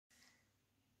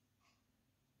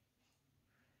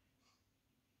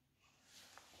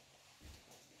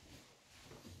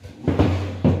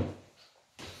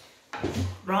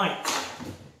Right,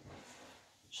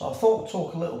 so I thought we'd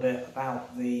talk a little bit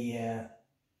about the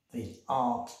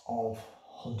art of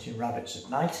hunting rabbits at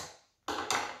night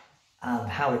and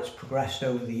how it's progressed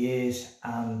over the years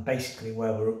and basically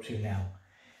where we're up to now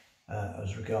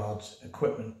as regards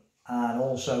equipment, and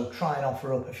also try and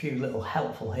offer up a few little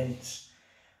helpful hints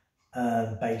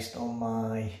based on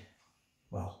my,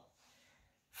 well,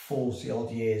 40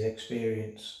 odd years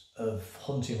experience of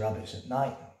hunting rabbits at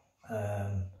night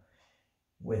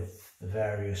with the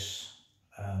various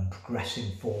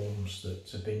progressing forms that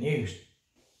have been used.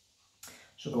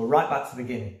 So go right back to the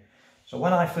beginning. So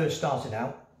when I first started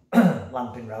out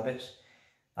lamping rabbits,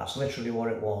 that's literally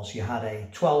what it was. You had a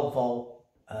 12 volt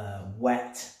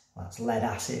wet, that's lead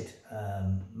acid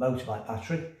motorbike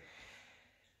battery,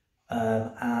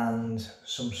 and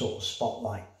some sort of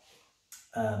spotlight.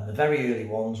 The very early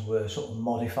ones were sort of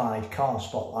modified car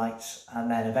spotlights, and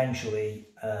then eventually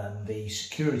the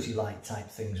security light type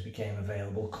things became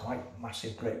available, quite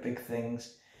massive, great big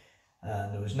things.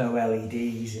 There was no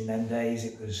LEDs in them days.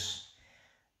 It was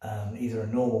either a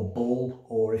normal bulb,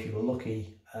 or if you were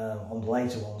lucky on the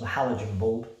later ones, a halogen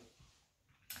bulb.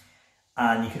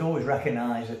 And you could always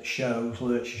recognise at shows,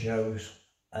 lurcher shows,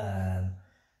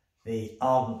 the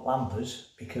ardent lampers,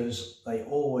 because they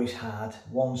always had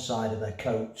one side of their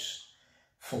coats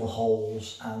full of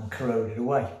holes and corroded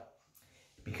away,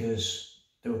 because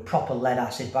they were proper lead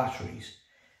acid batteries.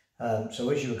 So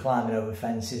as you were climbing over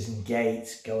fences and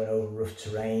gates, going over rough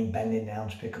terrain, bending down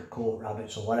to pick up caught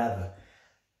rabbits or whatever,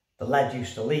 the lead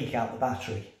used to leak out the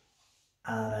battery,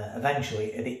 and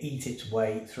eventually it'd eat its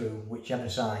way through whichever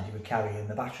side you were carrying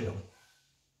the battery on.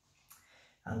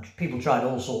 And people tried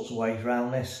all sorts of ways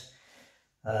around this.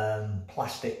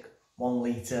 Plastic 1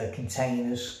 litre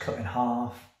containers cut in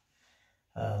half,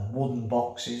 wooden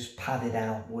boxes padded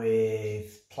out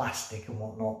with plastic and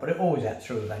whatnot, but it always got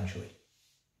through eventually.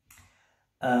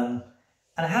 And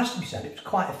it has to be said, it was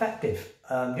quite effective.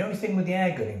 The only thing with the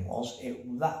air gunning was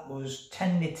that was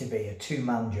tended to be a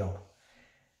two-man job,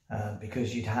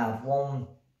 because you'd have one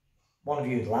of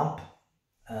you would lamp,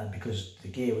 because the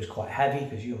gear was quite heavy,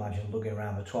 because you imagine lugging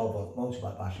around a 12 volt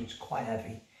motorbike battery, it's quite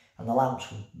heavy, and the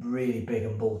lamps were really big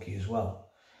and bulky as well,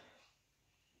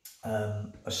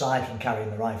 aside from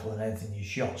carrying the rifle and anything you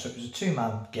shot. So it was a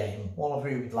two-man game. One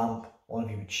of you would lamp, one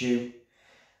of you would shoot,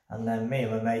 and then me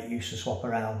and my mate used to swap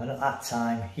around. And at that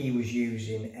time he was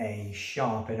using a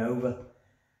Sharp Innova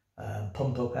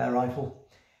pumped up air rifle,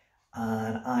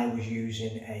 and I was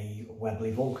using a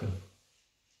Webley Vulcan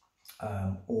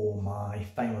or my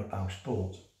Fenwick Bow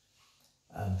Sport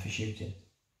for shooting.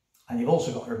 And you've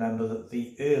also got to remember that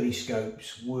the early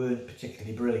scopes weren't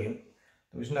particularly brilliant.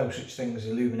 There was no such thing as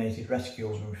illuminated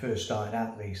reticules when we first started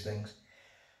out with these things.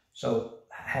 So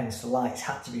hence the lights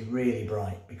had to be really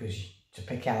bright, because to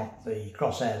pick out the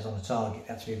crosshairs on the target,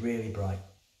 they had to be really bright.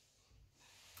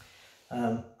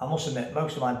 I must admit,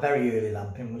 most of my very early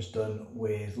lamping was done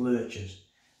with lurchers,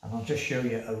 and I'll just show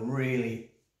you a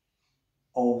really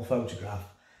old photograph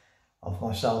of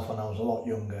myself when I was a lot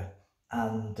younger,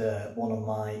 and one of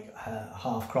my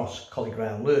half-cross collie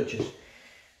ground lurchers.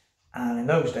 And in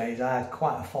those days I had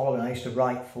quite a following. I used to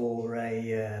write for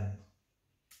a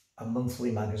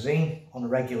monthly magazine on a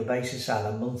regular basis. I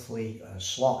had a monthly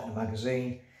slot in a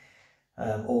magazine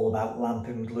all about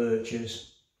lamping with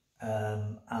lurchers,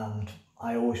 and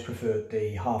I always preferred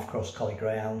the half-cross collie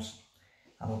greyhounds.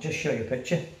 And I'll just show you a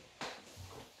picture.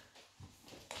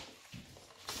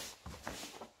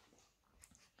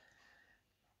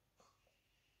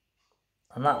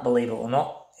 And that, believe it or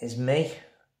not, is me.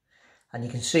 And you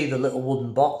can see the little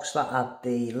wooden box that had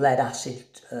the lead acid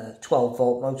 12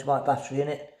 volt motorbike battery in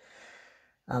it,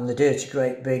 and the dirty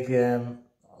great big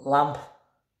lamp,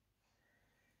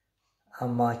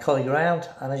 and my collie ground.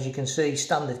 And as you can see,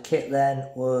 standard kit then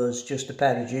was just a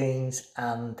pair of jeans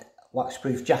and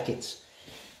waxproof jackets.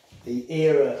 The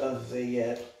era of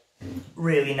the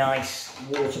really nice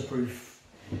waterproof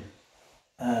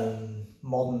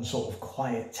modern sort of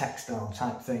quiet textile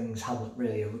type things hadn't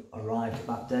really arrived at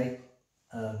that day,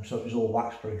 so it was all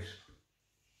waxproof.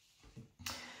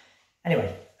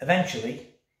 Anyway, eventually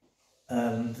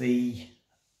the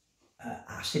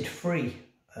acid-free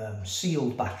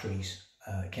sealed batteries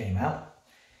came out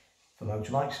for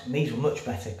motorbikes, and these were much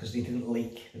better because they didn't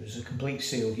leak. It was a complete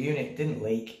sealed unit, didn't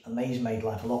leak, and these made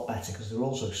life a lot better because they were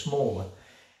also smaller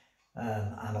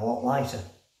and a lot lighter.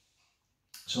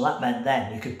 So that meant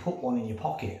then you could put one in your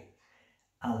pocket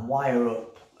and wire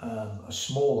up a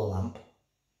smaller lamp,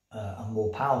 a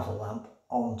more powerful lamp,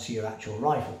 onto your actual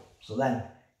rifle. So then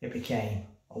it became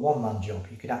a one-man job.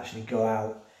 You could actually go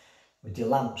out with your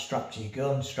lamp strapped to your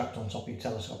gun, strapped on top of your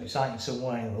telescopic sighting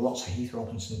somewhere, and there were lots of Heath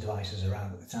Robinson devices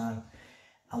around at the time,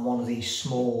 and one of these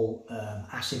small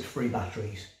acid-free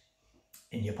batteries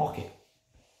in your pocket,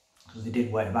 because they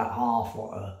did weigh about half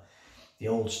what the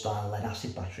old style lead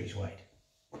acid batteries weighed.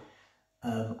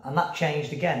 And that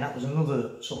changed again. That was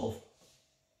another sort of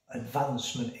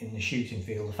advancement in the shooting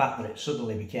field, the fact that it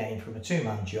suddenly became from a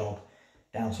two-man job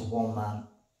down to one man,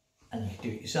 and you could do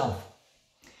it yourself.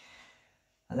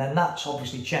 And then that's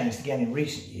obviously changed again in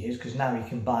recent years, because now you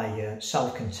can buy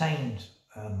self-contained,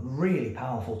 really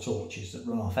powerful torches that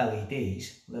run off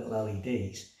LEDs, little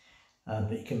LEDs,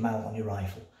 that you can mount on your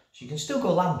rifle. So you can still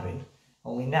go lamping,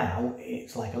 only now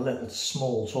it's like a little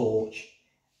small torch,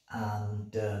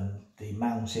 and the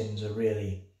mountings are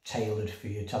really tailored for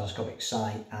your telescopic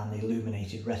sight, and the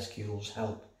illuminated reticules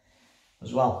help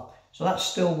as well. So that's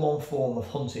still one form of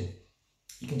hunting.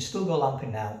 You can still go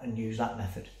lamping now and use that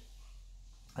method.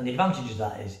 And the advantage of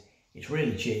that is it's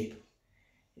really cheap,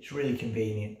 it's really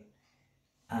convenient,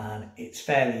 and it's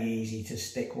fairly easy to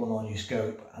stick one on your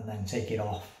scope and then take it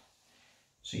off.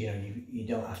 So you know, you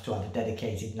don't have to have a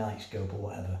dedicated night scope or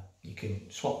whatever. You can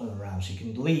swap them around, so you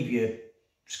can leave your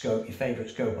scope, your favourite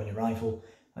scope on your rifle,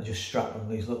 and just strap one of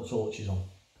these little torches on.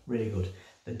 Really good.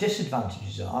 The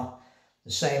disadvantages are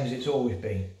the same as it's always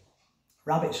been.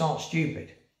 Rabbits aren't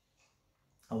stupid.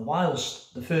 And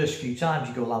whilst the first few times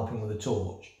you go lamping with a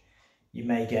torch, you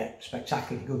may get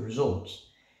spectacularly good results,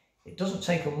 it doesn't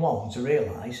take them long to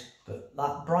realise that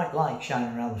that bright light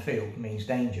shining around the field means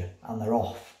danger, and they're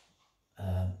off.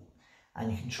 And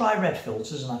you can try red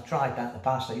filters, and I've tried that in the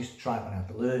past. I used to try it when I had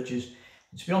the lurchers,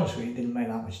 and to be honest with you, it didn't make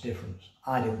that much difference.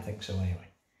 I didn't think so anyway.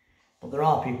 But there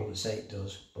are people that say it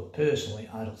does, but personally,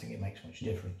 I don't think it makes much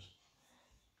difference.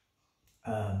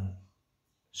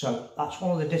 So that's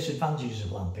one of the disadvantages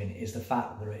of lamping, is the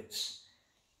fact that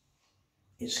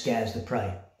it scares the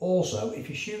prey. Also, if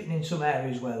you're shooting in some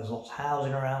areas where there's lots of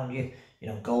housing around you, you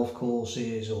know, golf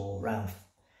courses or around,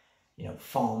 you know,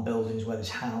 farm buildings where there's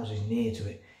houses near to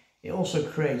it, it also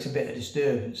creates a bit of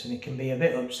disturbance, and it can be a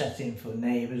bit upsetting for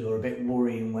neighbours, or a bit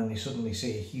worrying when they suddenly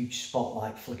see a huge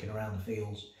spotlight flicking around the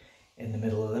fields in the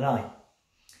middle of the night.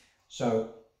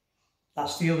 So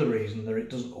that's the other reason that it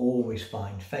doesn't always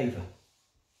find favour.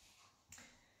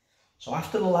 So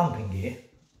after the lamping gear,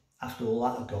 after all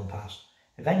that had gone past,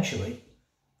 eventually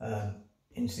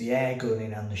into the air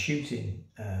gunning and the shooting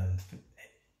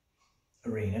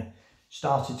arena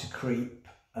started to creep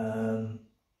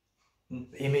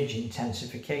image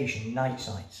intensification night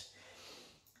sights.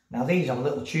 Now these have a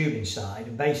little tube inside,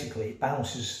 and basically it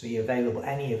bounces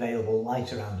any available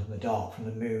light around in the dark from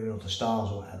the moon or the stars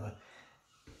or whatever,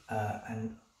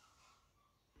 and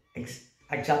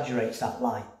exaggerates that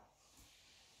light,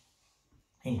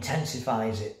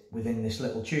 intensifies it within this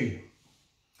little tube.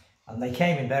 And they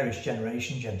came in various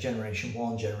generations. You had generation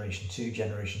 1, generation 2,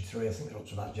 generation 3, I think they're up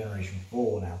to about generation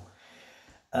 4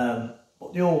 now.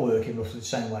 But they all work in roughly the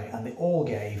same way, and they all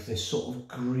gave this sort of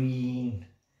green,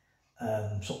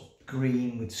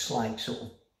 with slight sort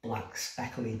of black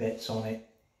speckly bits on it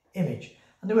image.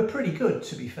 And they were pretty good,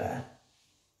 to be fair.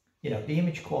 You know, the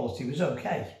image quality was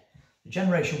okay. The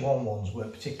generation 1 ones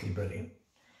weren't particularly brilliant,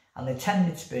 and they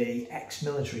tended to be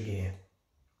ex-military gear.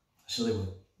 So they were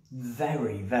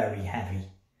very, very heavy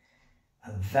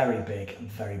and very big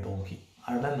and very bulky.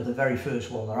 I remember the very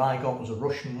first one that I got was a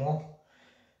Russian one,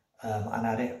 and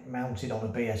I had it mounted on a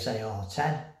BSA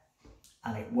R10,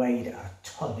 and it weighed a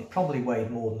ton. It probably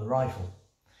weighed more than the rifle,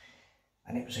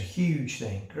 and it was a huge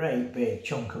thing, great big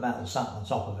chunk of metal sat on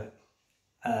top of it.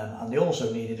 And they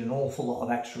also needed an awful lot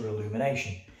of extra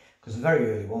illumination, because the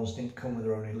very early ones didn't come with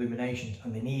their own illuminations,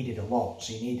 and they needed a lot,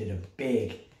 so you needed a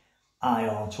big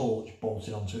IR torch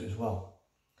bolted onto it as well.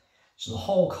 So the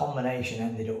whole combination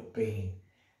ended up being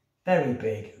very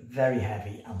big, very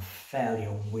heavy, and fairly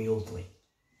unwieldy.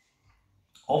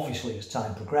 Obviously, as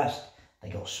time progressed, they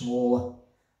got smaller,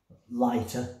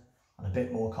 lighter, and a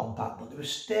bit more compact, but they were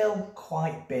still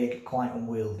quite big, quite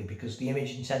unwieldy, because the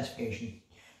image intensification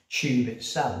tube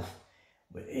itself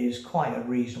is quite a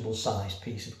reasonable sized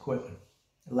piece of equipment,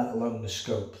 let alone the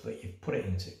scope that you've put it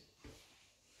into.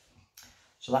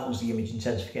 So that was the image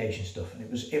intensification stuff, and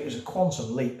it was a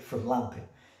quantum leap from lamping.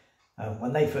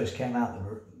 When they first came out,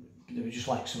 they were just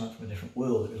like something from a different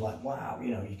world. It was like, wow,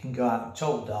 you know, you can go out in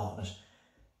total darkness,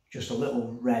 just a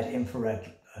little red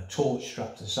infrared torch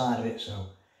strapped to the side of it, so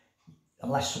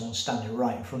unless someone's standing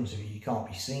right in front of you, you can't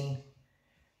be seen.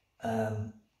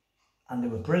 And they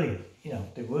were brilliant, you know,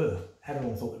 they were.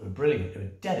 Everyone thought they were brilliant. They were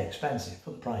dead expensive,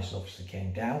 but the prices obviously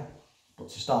came down. But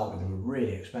to start with, they were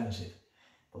really expensive,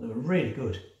 but they were really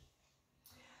good.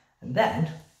 And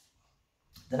then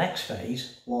The next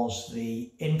phase was the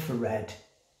infrared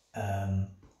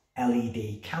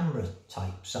LED camera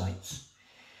type sights.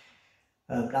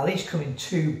 Now these come in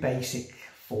two basic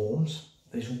forms.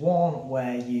 There's one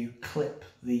where you clip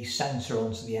the sensor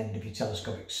onto the end of your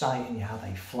telescopic sight and you have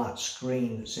a flat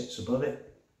screen that sits above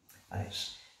it.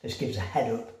 This gives a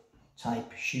head-up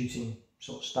type shooting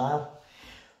sort of style.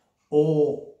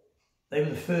 Or they were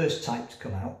the first type to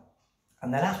come out,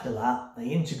 and then after that they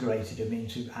integrated them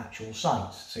into actual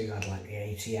sights. So you had like the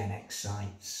ATNX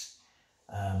sights,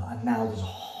 and now there's a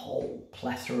whole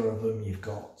plethora of them. You've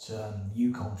got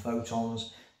Yukon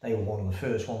Photons, they were one of the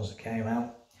first ones that came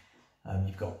out.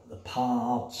 You've got the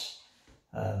PARDS,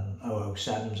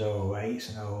 007s, 008s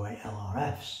and 008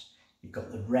 LRFs. You've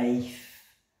got the Wraith,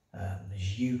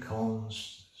 there's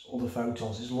Yukons, there's other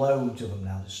Photons, there's loads of them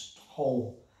now. There's a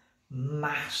whole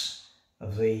mass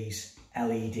of these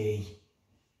LED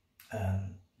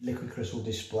liquid crystal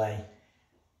display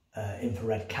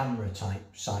infrared camera type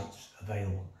sights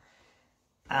available.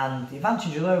 And the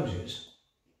advantage of those is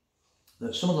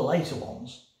that some of the later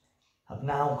ones have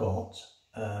now got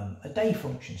a day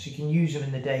function, so you can use them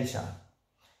in the daytime.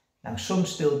 Now some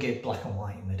still give black and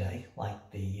white in the day,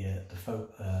 like the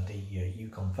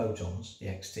Yukon Photons, the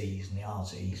XTs and the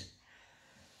RTs.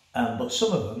 But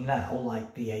some of them now,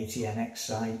 like the ATNX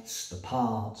sights, the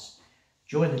PARDS,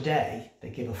 during the day they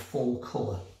give a full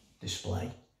colour display,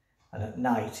 and at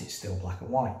night it's still black and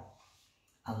white.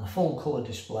 And the full colour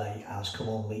display has come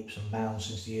on leaps and bounds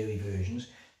since the early versions.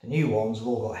 The new ones have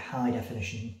all got high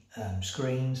definition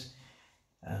screens,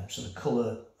 so the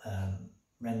colour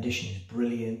rendition is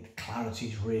brilliant, the clarity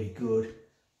is really good,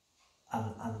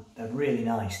 and they're really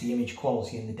nice. The image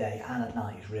quality in the day and at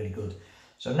night is really good.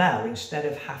 So now, instead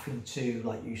of having to,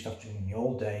 like you used to have to do in the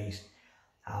old days,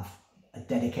 have a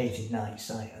dedicated night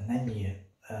sight and then your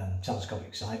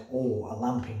telescopic sight or a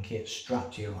lamping kit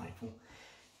strapped to your rifle,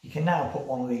 you can now put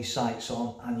one of these sights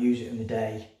on and use it in the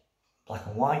day black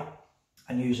and white,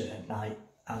 and use it at night,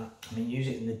 use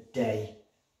it in the day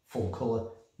full colour,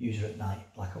 use it at night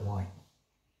black and white.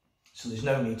 So there's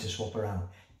no need to swap around.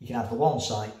 You can have the one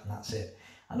sight and that's it.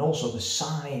 And also the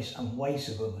size and weight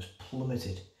of them has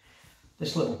plummeted.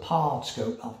 This little PARD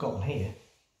scope I've got on here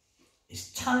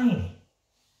is tiny,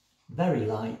 very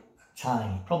light,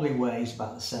 tiny, probably weighs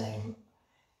about the same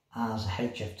as a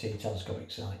HFT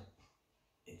telescopic sight.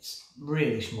 It's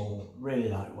really small, really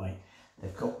lightweight.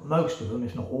 They've got most of them,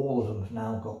 if not all of them, have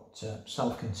now got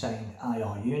self-contained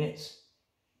IR units,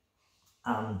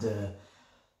 and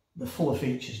the fuller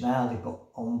features now. They've got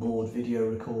onboard video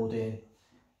recording,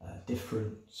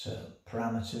 different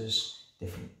parameters,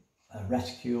 different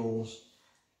reticules.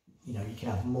 You know, you can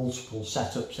have multiple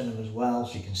setups in them as well,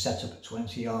 so you can set up at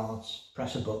 20 yards,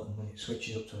 press a button and it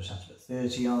switches up to a setup at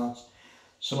 30 yards.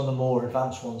 Some of the more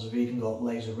advanced ones have even got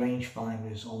laser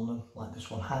rangefinders on them, like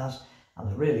this one has, and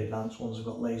the really advanced ones have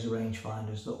got laser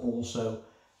rangefinders that also,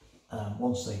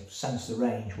 once they sense the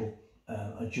range, will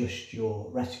adjust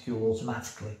your reticule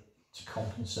automatically to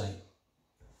compensate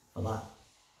for that.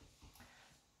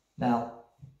 Now,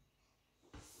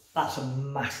 that's a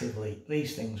massive leap.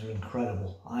 These things are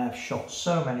incredible. I have shot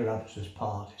so many rabbits with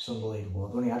PARD, it's unbelievable.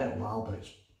 I've only had it a while, but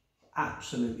it's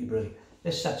absolutely brilliant.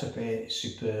 This setup here is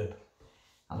superb.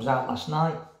 I was out last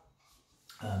night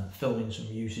filming some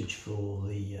usage for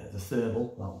the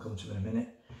thermal, that will come to in a minute.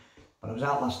 But I was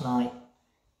out last night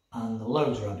and the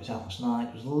loads of rabbits out last night.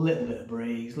 There was a little bit of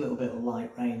breeze, a little bit of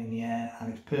light rain in the air,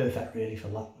 and it's perfect really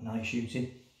for night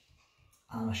shooting.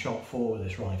 And I shot 4 with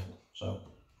this rifle, so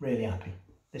really happy.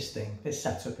 This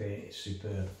setup here is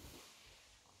superb.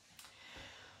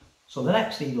 So the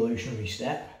next evolutionary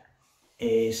step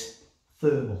is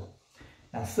thermal.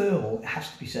 Now thermal, it has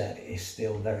to be said, is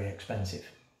still very expensive.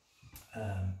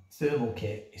 Thermal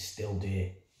kit is still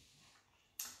dear.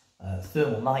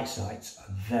 Thermal night sights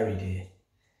are very dear.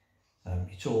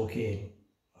 You're talking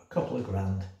a couple of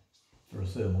grand for a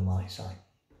thermal night sight.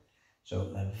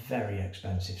 So they're very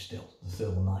expensive still, the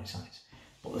thermal night sights.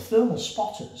 But the thermal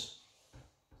spotters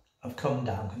have come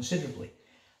down considerably.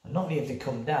 And not only have they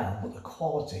come down, but the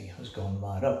quality has gone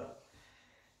right up.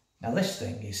 Now this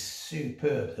thing is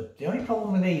superb. The only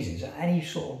problem with these is at any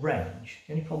sort of range,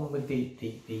 the only problem with the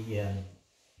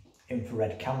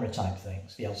infrared camera type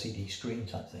things, the LCD screen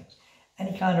type things,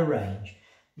 any kind of range,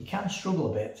 you can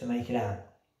struggle a bit to make it out.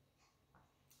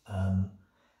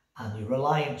 And you're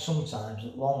reliant sometimes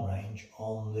at long range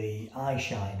on the eye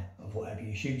shine of whatever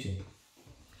you're shooting.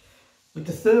 With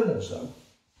the thermals though,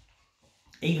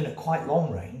 even at quite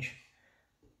long range,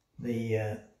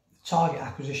 the target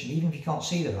acquisition, even if you can't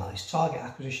see their eyes, target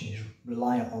acquisition is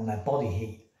reliant on their body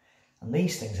heat. And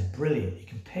these things are brilliant. You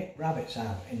can pick rabbits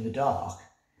out in the dark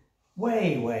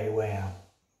way, way, way out,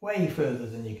 way further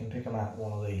than you can pick them out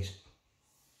one of these.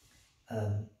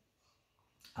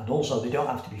 And also they don't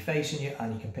have to be facing you,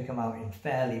 and you can pick them out in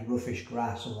fairly roughish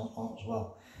grass and whatnot as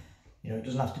well. You know, it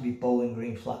doesn't have to be Bowling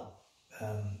Green flat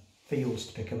fields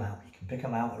to pick them out. You can pick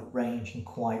them out at range in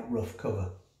quite rough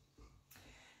cover.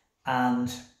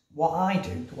 And what I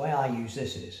do, the way I use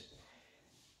this is,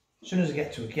 as soon as I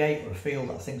get to a gate or a field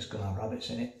that I think is going to have rabbits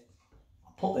in it,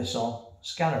 I'll put this on,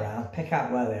 scan around, pick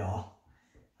out where they are,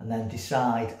 and then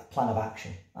decide a plan of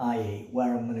action, i.e.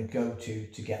 where I'm going to go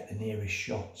to get the nearest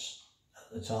shots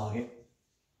at the target.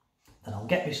 Then I'll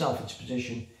get myself into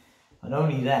position, and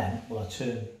only then will I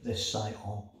turn this sight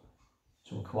on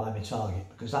to acquire my target,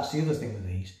 because that's the other thing with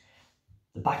these.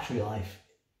 The battery life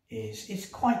is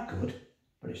quite good,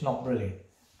 but it's not brilliant.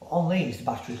 But on these, the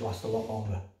batteries last a lot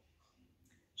longer.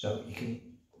 So you can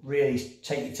really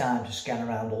take your time to scan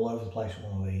around all over the place with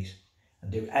one of these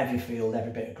and do every field,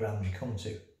 every bit of ground you come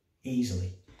to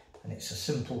easily. And it's a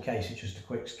simple case of just a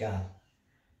quick scan.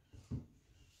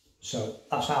 So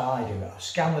that's how I do it. I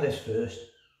scan with this first,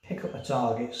 pick up my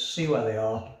targets, see where they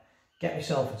are, get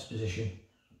myself into position,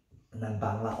 and then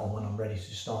bang that on when I'm ready to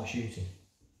start shooting.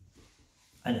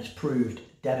 And it's proved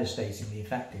devastatingly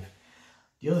effective.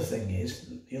 The other thing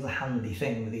is, the other handy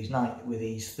thing with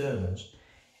these thermals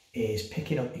is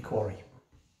picking up your quarry.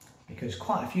 Because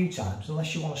quite a few times,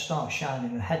 unless you want to start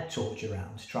shining a head torch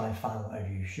around to try and find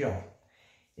whatever you shot,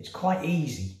 it's quite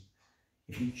easy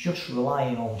if you're just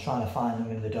relying on trying to find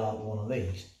them in the dark with one of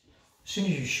these. As soon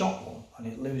as you shot one and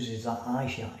it loses that eye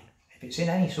shine, if it's in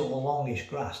any sort of longish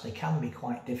grass, they can be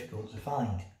quite difficult to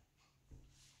find.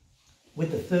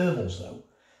 With the thermals though,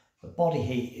 the body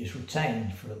heat is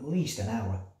retained for at least an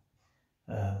hour.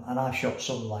 And I've shot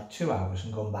some like 2 hours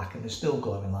and gone back and they're still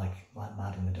glowing like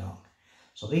mad in the dark.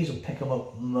 So these will pick them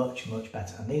up much, much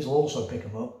better. And these will also pick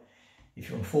them up if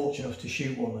you're unfortunate enough to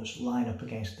shoot one that's lying up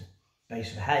against the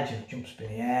base of a hedge and it jumps up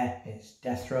in the air, its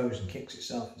death throws and kicks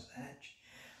itself into the hedge,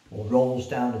 or rolls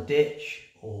down a ditch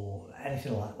or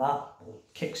anything like that, or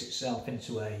kicks itself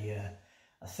into a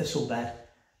thistle bed.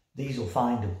 These will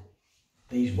find them.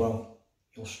 These won't.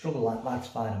 You'll struggle like mad to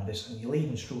find them with this, and you'll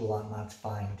even struggle like mad to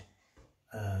find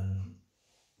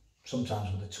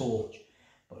sometimes with a torch.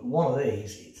 But one of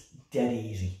these, it's dead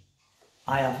easy.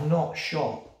 I have not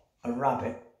shot a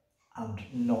rabbit and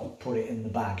not put it in the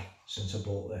bag since I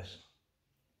bought this.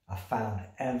 I've found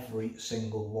every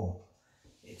single one.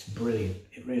 It's brilliant,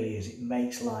 it really is. It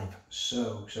makes life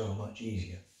so much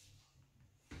easier.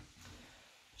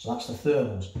 So that's the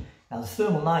thermals. Now the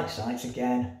thermal night sights,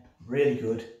 again, really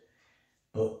good,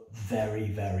 but very,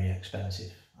 very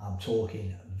expensive. I'm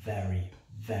talking very,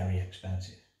 very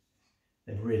expensive.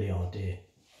 They really are dear.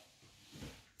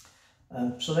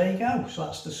 So there you go. So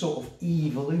that's the sort of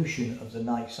evolution of the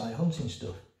night sight hunting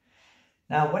stuff.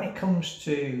 Now when it comes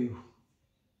to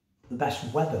the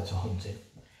best weather to hunt in,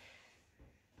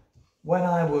 when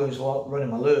I was running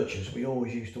my lurchers, we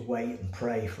always used to wait and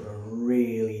pray for a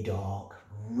really dark,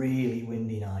 really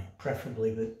windy night,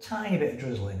 preferably with a tiny bit of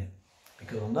drizzle in it.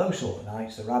 Because on those sort of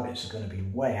nights, the rabbits are going to be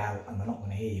way out and they're not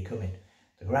going to hear you coming.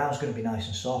 The ground's going to be nice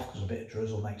and soft because a bit of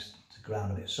drizzle makes the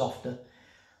ground a bit softer.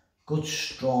 Good,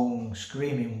 strong,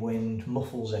 screaming wind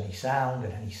muffles any sound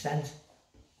and any scent.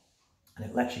 And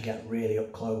it lets you get really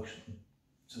up close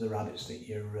to the rabbits that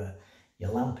you're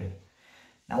lamping.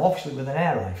 Now, obviously, with an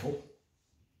air rifle,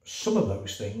 some of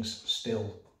those things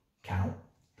still count.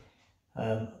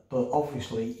 But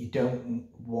obviously, you don't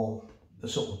want the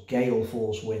sort of gale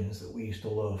force winds that we used to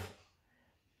love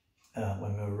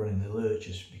when we were running the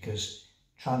lurchers, because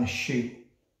trying to shoot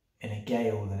in a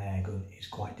gale with an air gun is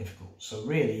quite difficult. So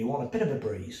really, you want a bit of a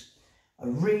breeze. A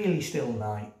really still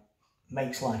night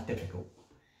makes life difficult.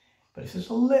 But if there's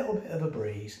a little bit of a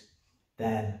breeze,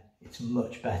 then it's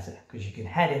much better, because you can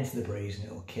head into the breeze and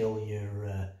it'll kill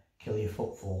your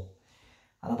footfall.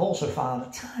 And I've also found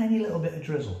a tiny little bit of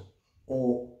drizzle,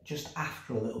 or just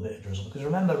after a little bit of drizzle, because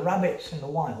remember, rabbits in the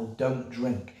wild don't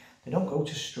drink. They don't go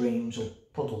to streams or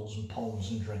puddles and ponds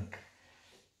and drink.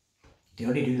 They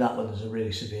only do that when there's a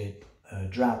really severe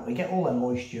drought. They get all their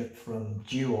moisture from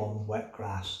dew on wet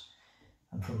grass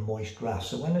and from moist grass.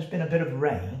 So when there's been a bit of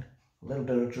rain, a little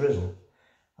bit of drizzle,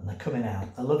 and they're coming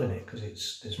out, they're loving it because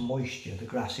there's moisture, the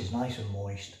grass is nice and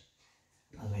moist,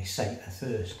 and they sate their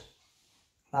thirst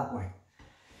that way.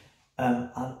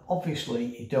 And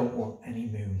obviously you don't want any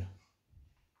moon.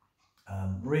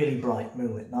 Really bright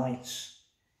moonlit nights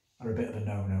are a bit of a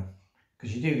no-no,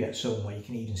 because you do get some where you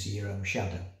can even see your own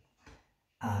shadow.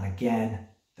 And again,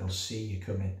 they'll see you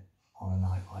coming on a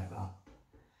night like that.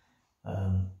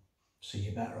 So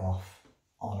you're better off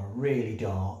on a really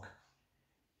dark,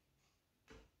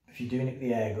 if you're doing it with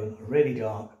the air gun, really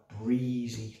dark,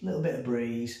 breezy, little bit of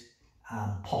breeze,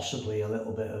 and possibly a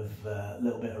little bit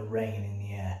of rain in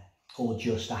the air, or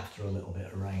just after a little bit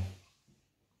of rain.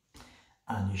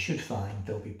 And you should find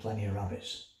there'll be plenty of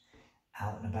rabbits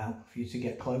out and about for you to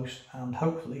get close and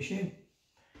hopefully shoot.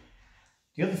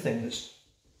 The other thing that's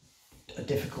a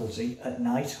difficulty at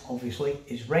night, obviously,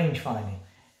 is range finding,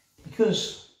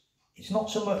 because it's not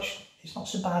so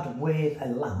bad with a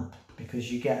lamp,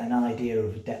 because you get an idea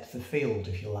of depth of field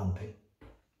if you're lamping,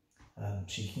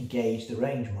 so you can gauge the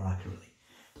range more accurately.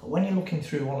 But when you're looking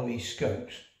through one of these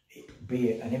scopes, be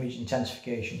it an image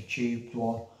intensification tubed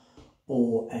one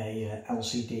or a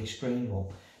LCD screened one,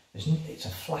 it's a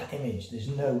flat image, there's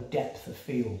no depth of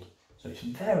field, so it's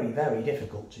very, very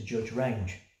difficult to judge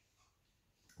range,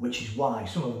 which is why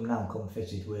some of them now come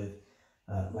fitted with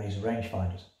laser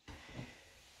rangefinders.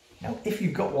 Now, if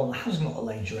you've got one that hasn't got a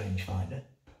laser rangefinder,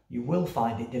 you will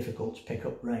find it difficult to pick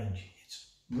up range. It's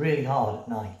really hard at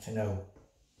night to know.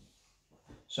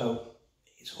 So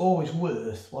it's always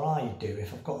worth, what I do,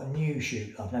 if I've got a new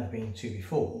shoot I've never been to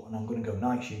before and I'm going to go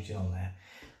night shooting on there,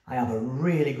 I have a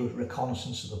really good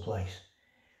reconnaissance of the place.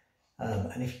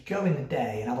 And if you go in the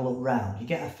day and have a look round, you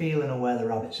get a feeling of where the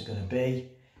rabbits are going to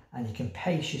be, and you can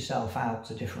pace yourself out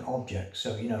to different objects.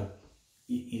 So, you know,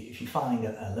 if you find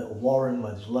a little warren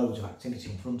where there's loads of activity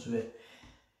in front of it,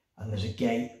 and there's a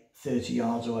gate 30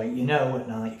 yards away, you know at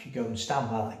night if you go and stand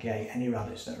by that gate, any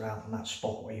rabbits that are out in that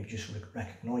spot where you've just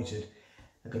reconnoitred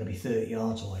are going to be 30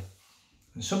 yards away.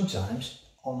 And sometimes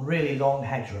on really long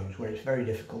hedgerows where it's very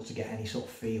difficult to get any sort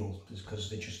of feel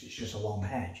because it's just a long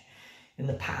hedge, in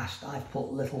the past I've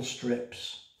put little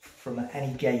strips from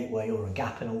any gateway or a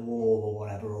gap in a wall or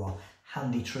whatever, or a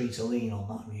handy tree to lean on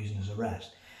that I'm using as a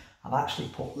rest. I've actually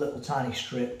put little tiny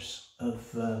strips of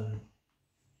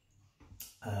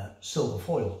silver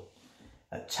foil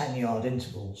at 10-yard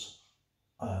intervals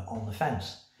on the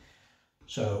fence.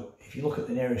 So if you look at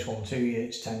the nearest one to you,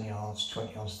 it's 10 yards,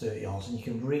 20 yards, 30 yards, and you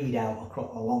can read out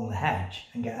along the hedge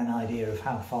and get an idea of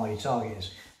how far your target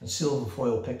is. And silver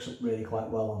foil picks up really quite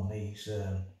well on these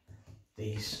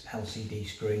LCD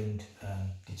screened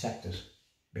detectors,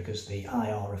 because the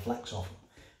IR reflects off them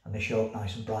and they show up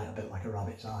nice and bright, a bit like a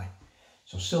rabbit's eye.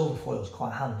 So silver foil is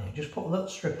quite handy. Just put a little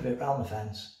strip of it around the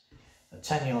fence at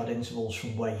 10-yard intervals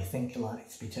from where you think you're likely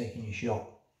to be taking your shot.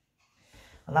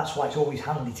 And that's why it's always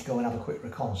handy to go and have a quick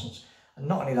reconnaissance. And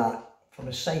not only that, from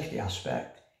a safety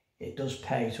aspect, it does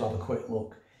pay to have a quick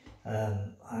look.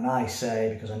 And I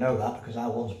say, because I know that, because I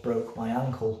once broke my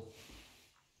ankle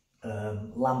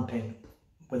lamping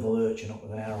with a lurcher, not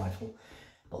with an air rifle,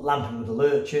 but lamping with a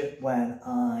lurcher when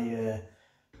I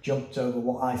jumped over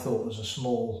what I thought was a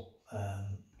small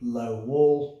low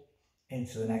wall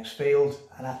into the next field,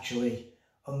 and actually,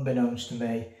 unbeknownst to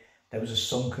me, there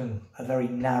was a very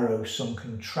narrow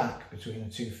sunken track between the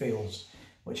two fields,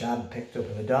 which I hadn't picked up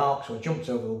in the dark. So I jumped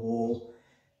over the wall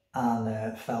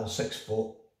and fell 6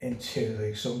 foot into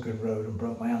the sunken road and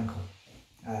broke my ankle.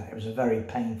 It was a very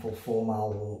painful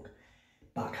 4-mile walk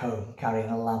back home, carrying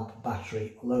a lamp,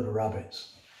 battery, a load of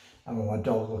rabbits, and with my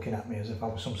dog looking at me as if I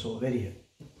was some sort of idiot.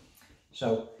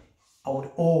 So I would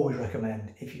always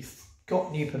recommend, if you've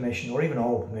got new permission or even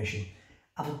old permission,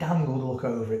 have a damn good look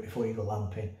over it before you go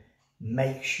lamping.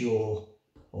 Make sure,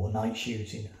 or night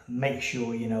shooting, make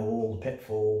sure you know all the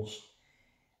pitfalls,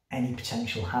 any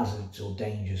potential hazards or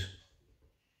dangers,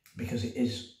 because it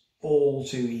is all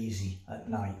too easy at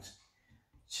night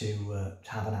to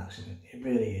have an accident. It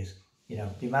really is. You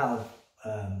know, the amount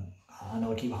of, I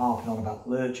know I keep harping on about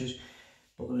lurchers,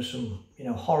 but there were some, you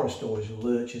know, horror stories of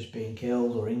lurchers being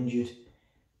killed or injured,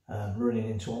 running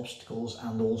into obstacles,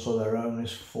 and also their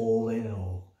owners falling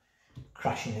or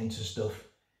crashing into stuff.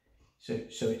 So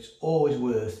it's always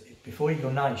worth, before you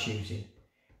go night shooting,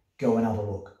 go and have a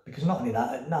look. Because not only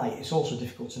that, at night it's also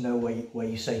difficult to know where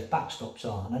your safe backstops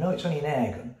are. And I know it's only an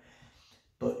air gun,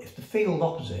 but if the field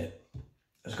opposite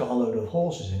has got a load of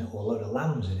horses in it or a load of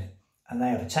lambs in it, and they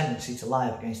have a tendency to lie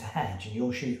up against a hedge, and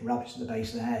you're shooting rabbits at the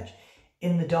base of the hedge,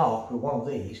 in the dark with one of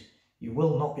these, you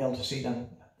will not be able to see them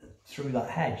through that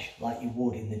hedge like you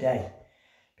would in the day.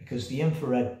 Because the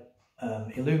infrared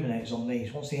illuminators on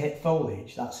these, once they hit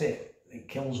foliage, that's it. It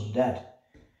kills them dead.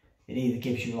 It either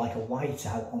gives you like a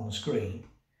whiteout on the screen,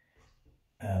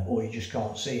 or you just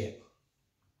can't see it.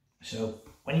 So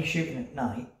when you're shooting at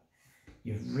night,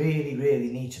 you really,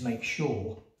 really need to make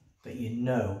sure that you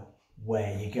know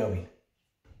where you're going.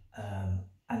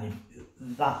 And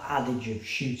that adage of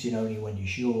shooting only when you're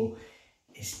sure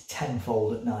is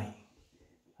tenfold at night.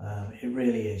 It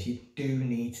really is. You do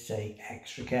need to take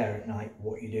extra care at night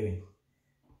what you're doing,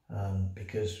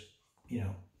 because, you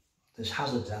know, there's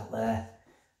hazards out there,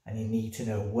 and you need to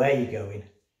know where you're going,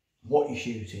 what you're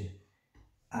shooting,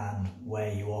 and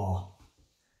where you are.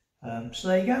 So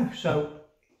there you go. So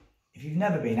if you've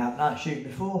never been out night shooting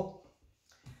before,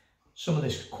 some of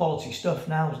this quality stuff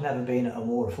now has never been at a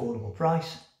more affordable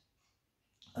price.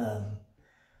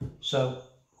 So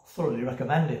I thoroughly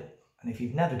recommend it. And if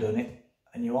you've never done it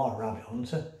and you are a rabbit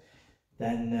hunter,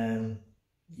 then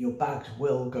your bags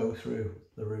will go through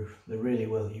the roof. They really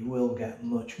will. You will get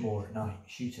much more at night,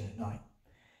 shooting at night.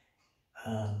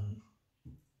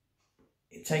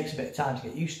 It takes a bit of time to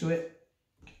get used to it.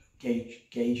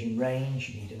 Gauging range,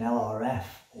 you need an LRF,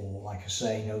 or like I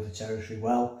say, know the territory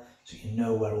well, so you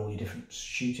know where all your different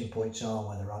shooting points are,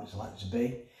 where the rabbits are likely to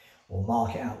be, or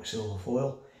mark it out with silver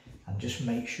foil, and just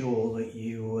make sure that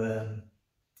you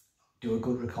do a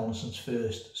good reconnaissance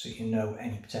first, so you know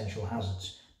any potential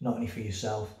hazards, not only for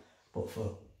yourself, but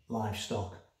for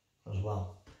livestock as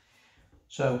well.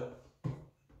 So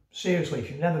seriously, if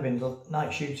you've never been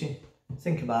night shooting,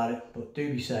 think about it, but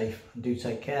do be safe and do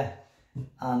take care.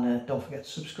 And don't forget to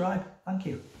subscribe. Thank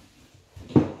you.